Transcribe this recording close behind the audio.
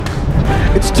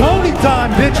It's Tony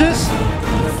time, bitches!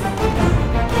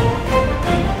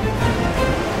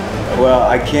 Well,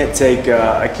 I can't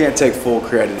take full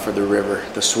credit for the river,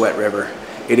 the Sweat River.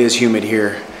 It is humid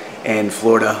here in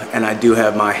Florida, and I do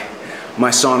have my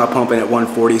sauna pumping at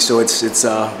 140, so it's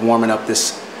warming up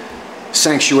this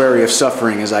sanctuary of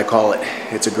suffering, as I call it.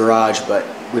 It's a garage, but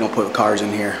we don't put cars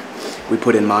in here. We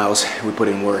put in miles. We put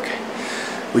in work.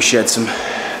 We shed some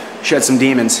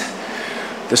demons.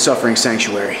 The suffering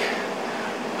sanctuary.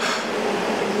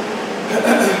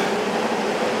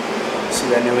 See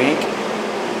that new ink?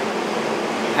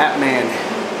 Hat Man,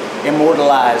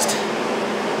 immortalized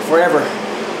forever.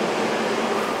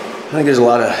 I think there's a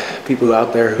lot of people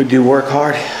out there who do work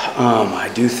hard.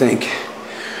 I do think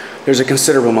there's a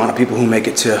considerable amount of people who make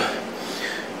it to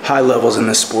high levels in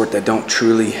this sport that don't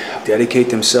truly dedicate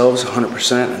themselves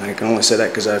 100%, and I can only say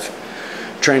that because I've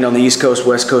trained on the East Coast,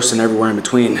 West Coast, and everywhere in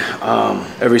between.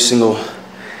 Every single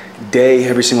day,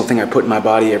 every single thing I put in my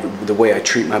body, the way I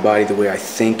treat my body, the way I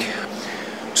think,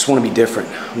 just want to be different.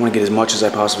 I want to get as much as I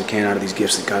possibly can out of these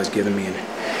gifts that God has given me. And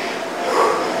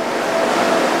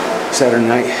Saturday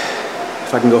night,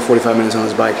 if I can go 45 minutes on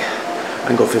this bike, I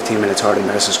can go 15 minutes hard in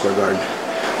Madison Square Garden.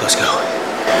 Let's go.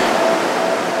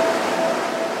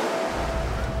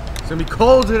 It's gonna be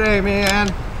cold today, man.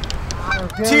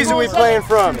 Tees are we playing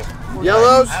from?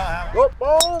 Yellows?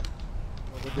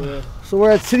 So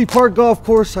we're at City Park Golf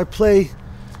Course. I play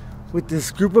with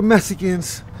this group of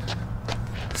Mexicans,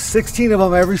 16 of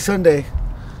them every Sunday.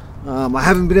 I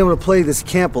haven't been able to play this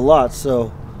camp a lot,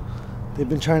 so they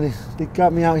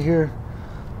got me out here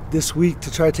this week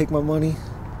to try to take my money.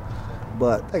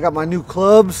 But I got my new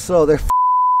clubs, so they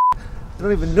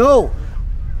don't even know.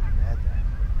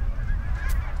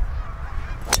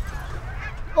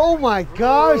 Oh my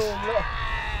gosh!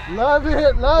 Love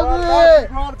it, love it!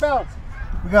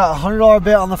 We got a $100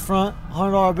 bet on the front,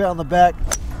 $100 bet on the back,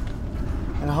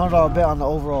 and a $100 bet on the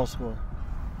overall score.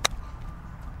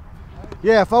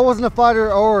 Yeah, if I wasn't a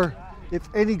fighter, or if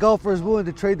any golfer is willing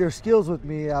to trade their skills with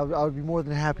me, I would be more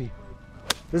than happy.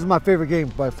 This is my favorite game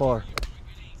by far.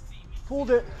 Pulled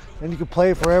it, and you can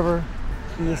play it forever.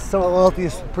 Some of the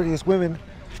wealthiest, prettiest women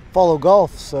follow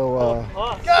golf, so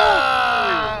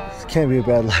this can't be a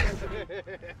bad life.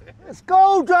 Let's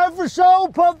go, drive for show,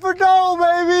 pump for dough,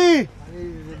 baby!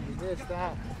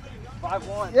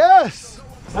 5-1. Yes!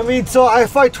 I mean, so I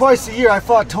fight twice a year. I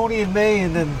fought Tony in May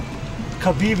and then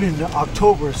Khabib in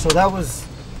October, so that was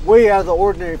way out of the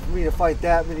ordinary for me to fight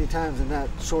that many times in that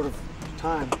short of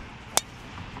time.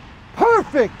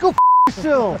 Perfect! Go f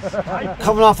yourself!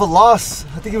 Coming off a loss,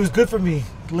 I think it was good for me.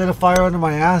 Lit a fire under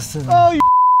my ass, and I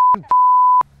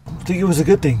think it was a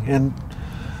good thing. And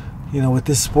you know, with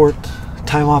this sport,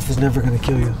 time off is never going to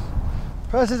kill you.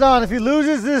 Press is on. If he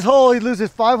loses this hole, he loses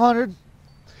 500.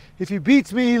 If he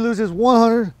beats me, he loses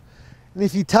 100. And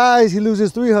if he ties, he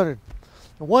loses 300.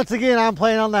 And once again, I'm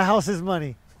playing on the house's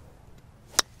money.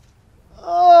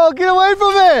 Oh, get away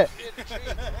from it!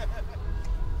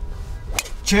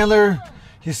 Chandler,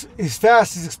 he's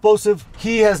fast, he's explosive.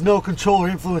 He has no control or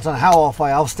influence on how I'll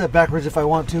fight. I'll step backwards if I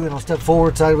want to, and I'll step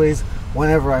forward, sideways,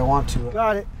 whenever I want to.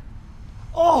 Got it.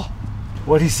 Oh!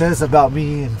 What he says about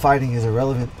me and fighting is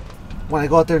irrelevant. When I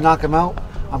go out there and knock him out,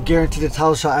 I'm guaranteed a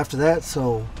title shot after that,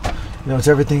 so you know, it's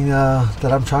everything that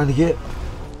I'm trying to get.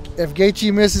 If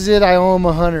Gaethje misses it, I owe him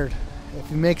 100. If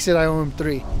he makes it, I owe him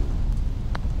 3.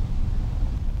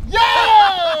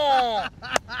 Yeah!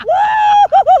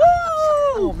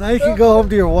 Woo! Now you can go home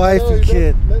to your wife and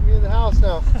kid. Let me in the house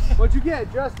now. What'd you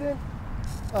get, Justin?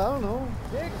 I don't know.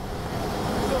 Dick?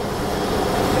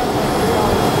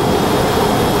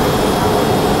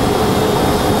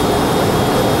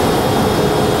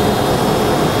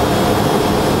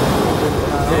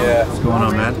 Yeah. What's going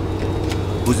on, man?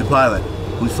 Who's the pilot?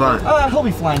 Who's flying? He'll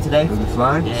be flying today. He'll be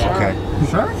flying? Yeah. Okay.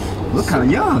 Sure? Look kind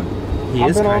of young. He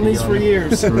is I've been on these for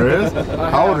years. Really?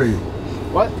 How old are you?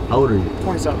 What? How old are you?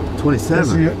 27.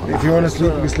 27. If you want to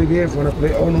sleep, you can sleep here. If you want to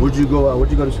play, oh no. Where'd you go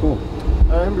to school?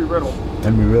 Embry-Riddle.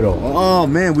 Embry-Riddle. Oh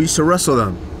man, we used to wrestle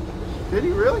them. Did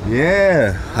he really?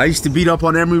 Yeah, I used to beat up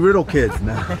on Embry-Riddle kids.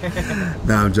 Nah,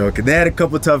 I'm joking. They had a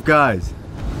couple tough guys.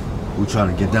 We're trying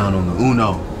to get down on the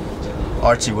Uno.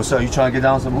 Archie, what's up? You trying to get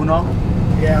down on some Uno?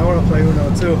 Yeah, I want to play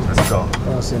Uno too. Let's go.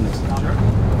 Oh, send this.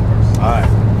 All right.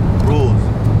 Rules.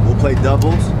 We'll play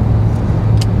doubles.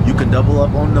 You can double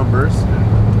up on numbers.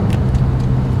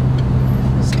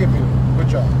 Skip you. Good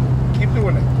job. Keep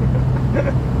doing it.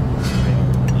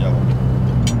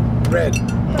 Red.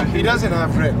 If he doesn't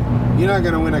have red, you're not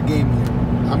gonna win a game here.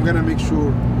 I'm gonna make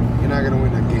sure you're not gonna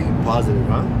win a game. Positive,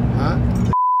 huh? Huh?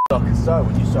 Can start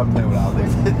when you start playing with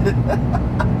Alex.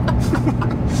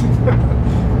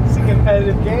 It's a competitive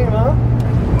competitive game, huh?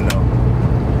 Uno.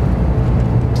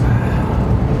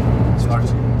 It's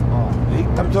Archie.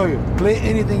 I'm telling you, play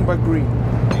anything but green.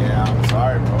 Yeah, I'm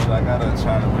sorry, bro. I gotta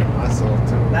try to win myself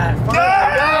too.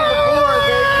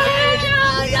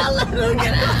 Y'all let him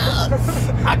get out.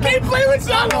 I can't play with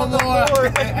y'all no more.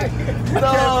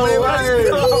 No way.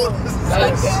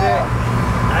 That's sick.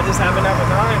 I just have enough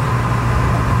time.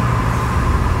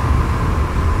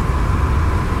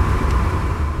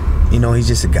 You know, he's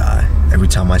just a guy. Every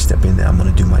time I step in there, I'm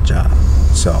gonna do my job.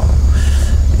 So,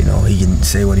 you know, he can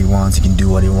say what he wants, he can do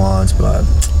what he wants, but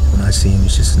when I see him,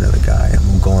 he's just another guy.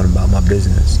 I'm going about my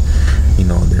business. You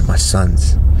know, they're my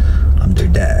sons. I'm their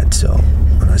dad. So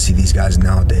when I see these guys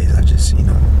nowadays, I just, you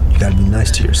know, you gotta be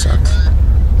nice to your sons.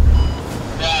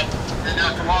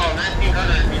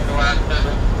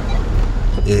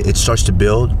 It starts to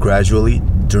build gradually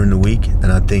during the week,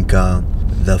 and I think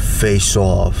the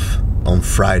face-off on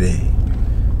Friday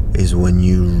is when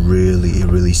it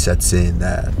really sets in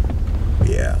that,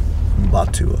 yeah, I'm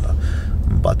about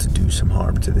to do some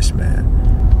harm to this man.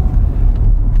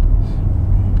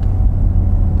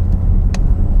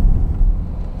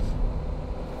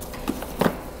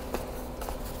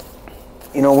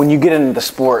 You know, when you get into the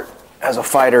sport as a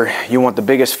fighter, you want the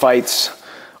biggest fights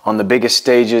on the biggest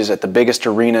stages at the biggest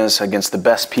arenas against the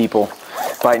best people.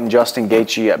 Fighting Justin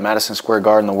Gaethje at Madison Square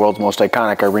Garden, the world's most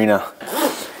iconic arena.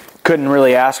 Couldn't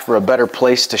really ask for a better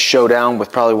place to show down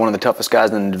with probably one of the toughest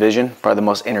guys in the division, probably the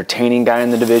most entertaining guy in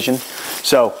the division.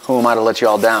 So, who am I to let you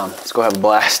all down? Let's go have a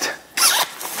blast.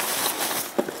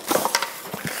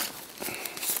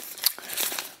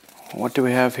 What do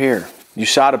we have here?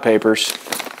 USADA papers.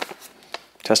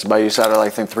 Tested by USADA, I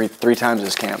think three times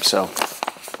this camp, so.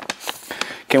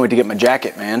 Can't wait to get my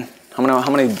jacket, man.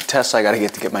 How many tests I gotta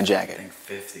get to get my jacket? I think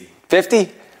 50.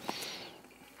 50?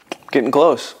 Getting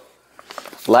close.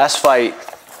 Last fight,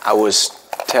 I was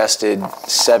tested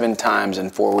 7 times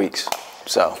in 4 weeks.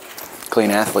 So,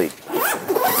 clean athlete. These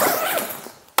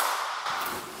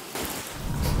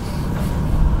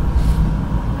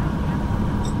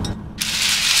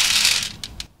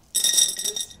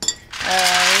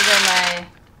are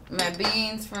my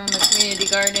beans from the community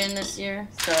garden this year.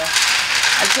 So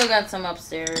I still got some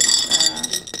upstairs.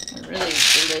 Really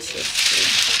delicious too.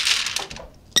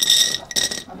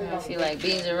 I don't know if you like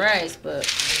beans and rice, but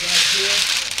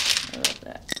I love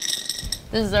that.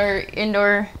 This is our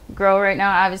indoor grow right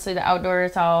now. Obviously the outdoor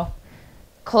is all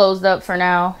closed up for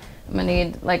now. I'm gonna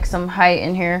need like some height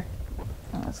in here.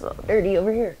 Oh, it's a little dirty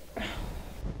over here. All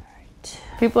right.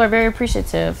 People are very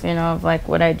appreciative, you know, of like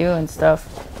what I do and stuff.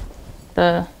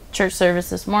 The church service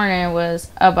this morning was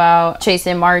about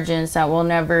chasing margins that we'll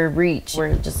never reach.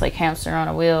 We're just like hamster on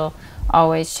a wheel,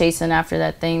 always chasing after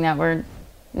that thing that we're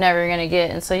never gonna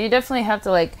get. And so you definitely have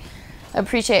to like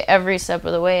appreciate every step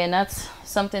of the way, and that's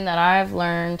something that I've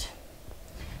learned.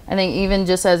 I think even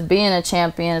just as being a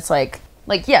champion, it's like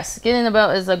yes, getting the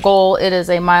belt is a goal, it is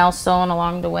a milestone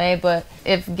along the way, but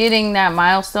if getting that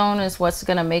milestone is what's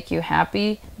gonna make you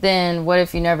happy, then what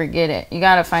if you never get it? You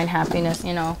gotta find happiness,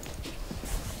 you know.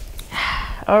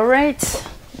 All right.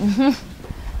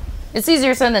 It's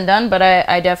easier said than done, but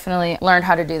I definitely learned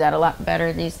how to do that a lot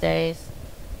better these days.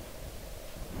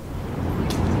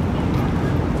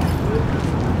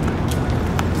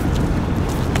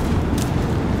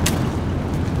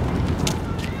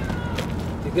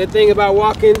 The good thing about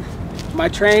walking, my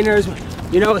trainers,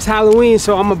 you know, it's Halloween,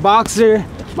 so I'm a boxer.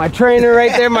 My trainer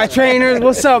right there, my trainers.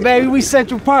 What's up, baby? We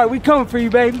Central Park. We coming for you,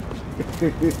 baby.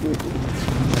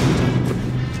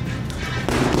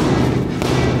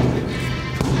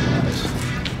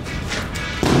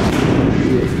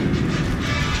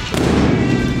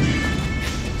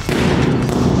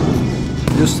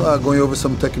 Just going over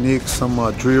some techniques, some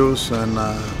drills, and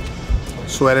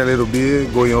sweat a little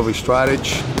bit, going over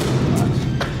strategy.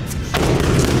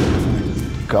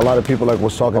 A lot of people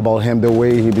was talking about him, the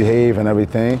way he behaved and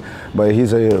everything, but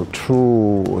he's a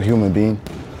true human being,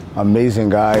 amazing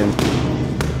guy,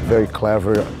 very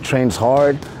clever, trains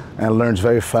hard and learns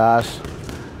very fast,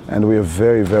 and we are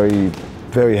very, very,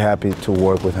 very happy to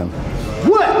work with him.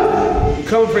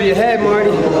 Coming for your head, Marty.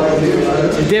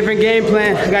 It's a different game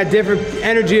plan. I got different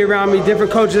energy around me, different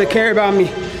coaches that care about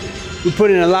me. We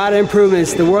put in a lot of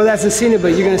improvements. The world hasn't seen it,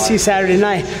 but you're gonna see Saturday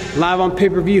night, live on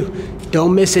pay-per-view.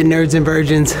 Don't miss it, nerds and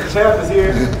virgins. Champ is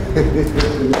here.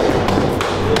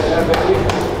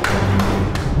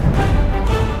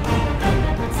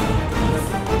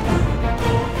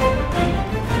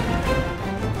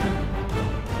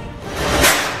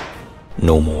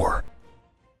 No more.